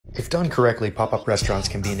If done correctly, pop-up restaurants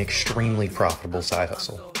can be an extremely profitable side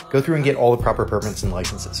hustle. Go through and get all the proper permits and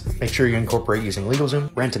licenses. Make sure you incorporate using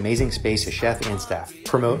LegalZoom. Rent amazing space to chef and staff.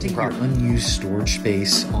 Promoting your unused storage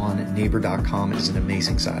space on Neighbor.com is an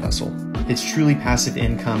amazing side hustle. It's truly passive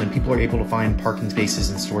income, and people are able to find parking spaces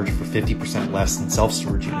and storage for 50% less than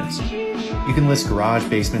self-storage units. You can list garage,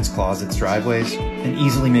 basements, closets, driveways, and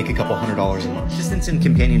easily make a couple $100s a month. Assistance and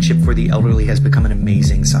companionship for the elderly has become an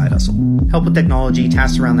amazing side hustle. Help with technology,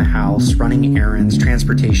 tasks around the house, running errands,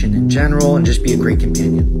 transportation in general, and just be a great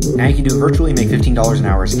companion. Now you can do it virtually and make $15 an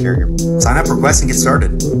hour as a carrier. Sign up, request, and get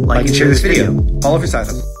started. Like and share this video. All of your side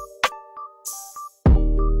hustle.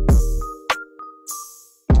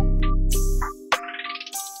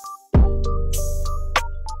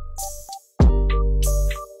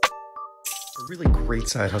 A really great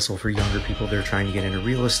side hustle for younger people that are trying to get into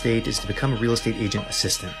real estate is to become a real estate agent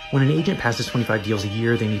assistant. When an agent passes 25 deals a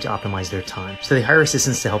year, they need to optimize their time. So they hire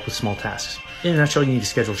assistants to help with small tasks. In a nutshell, you need to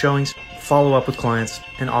schedule showings, follow up with clients,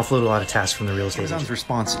 and offload a lot of tasks from the real estate agent. Amazon's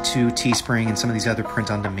response to Teespring and some of these other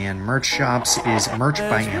print-on-demand merch shops is Merch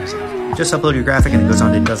by Amazon. Just upload your graphic and it goes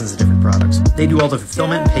on to dozens of different products. They do all the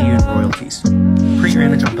fulfillment and pay you in royalties. Print your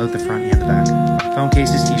image on both the front and the back. Phone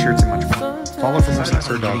cases, t-shirts, and much more. Follow for more stuff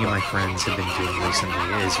many of my friends have been doing recently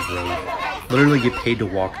is Rogue. Literally get paid to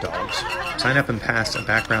walk dogs. Sign up and pass a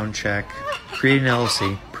background check, create an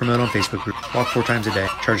LLC, promote on Facebook group, walk 4 times a day,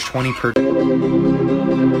 charge $20 per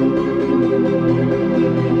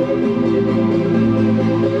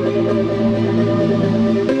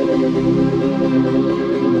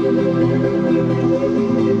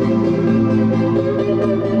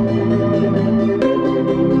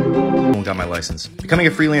got my license. Becoming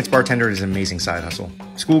a freelance bartender is an amazing side hustle.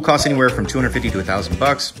 School costs anywhere from $250 to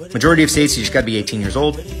 $1,000. Majority of states, you just gotta be 18 years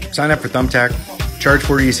old. Sign up for Thumbtack, charge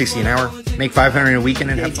 $40 to $60 an hour, make $500 a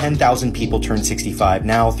weekend, and have 10,000 people turn 65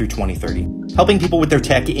 now through 2030. Helping people with their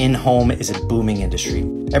tech in-home is a booming industry.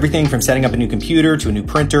 Everything from setting up a new computer to a new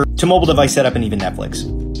printer to mobile device setup and even Netflix.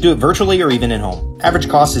 Do it virtually or even in home. Average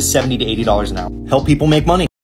cost is $70 to $80 an hour. Help people make money.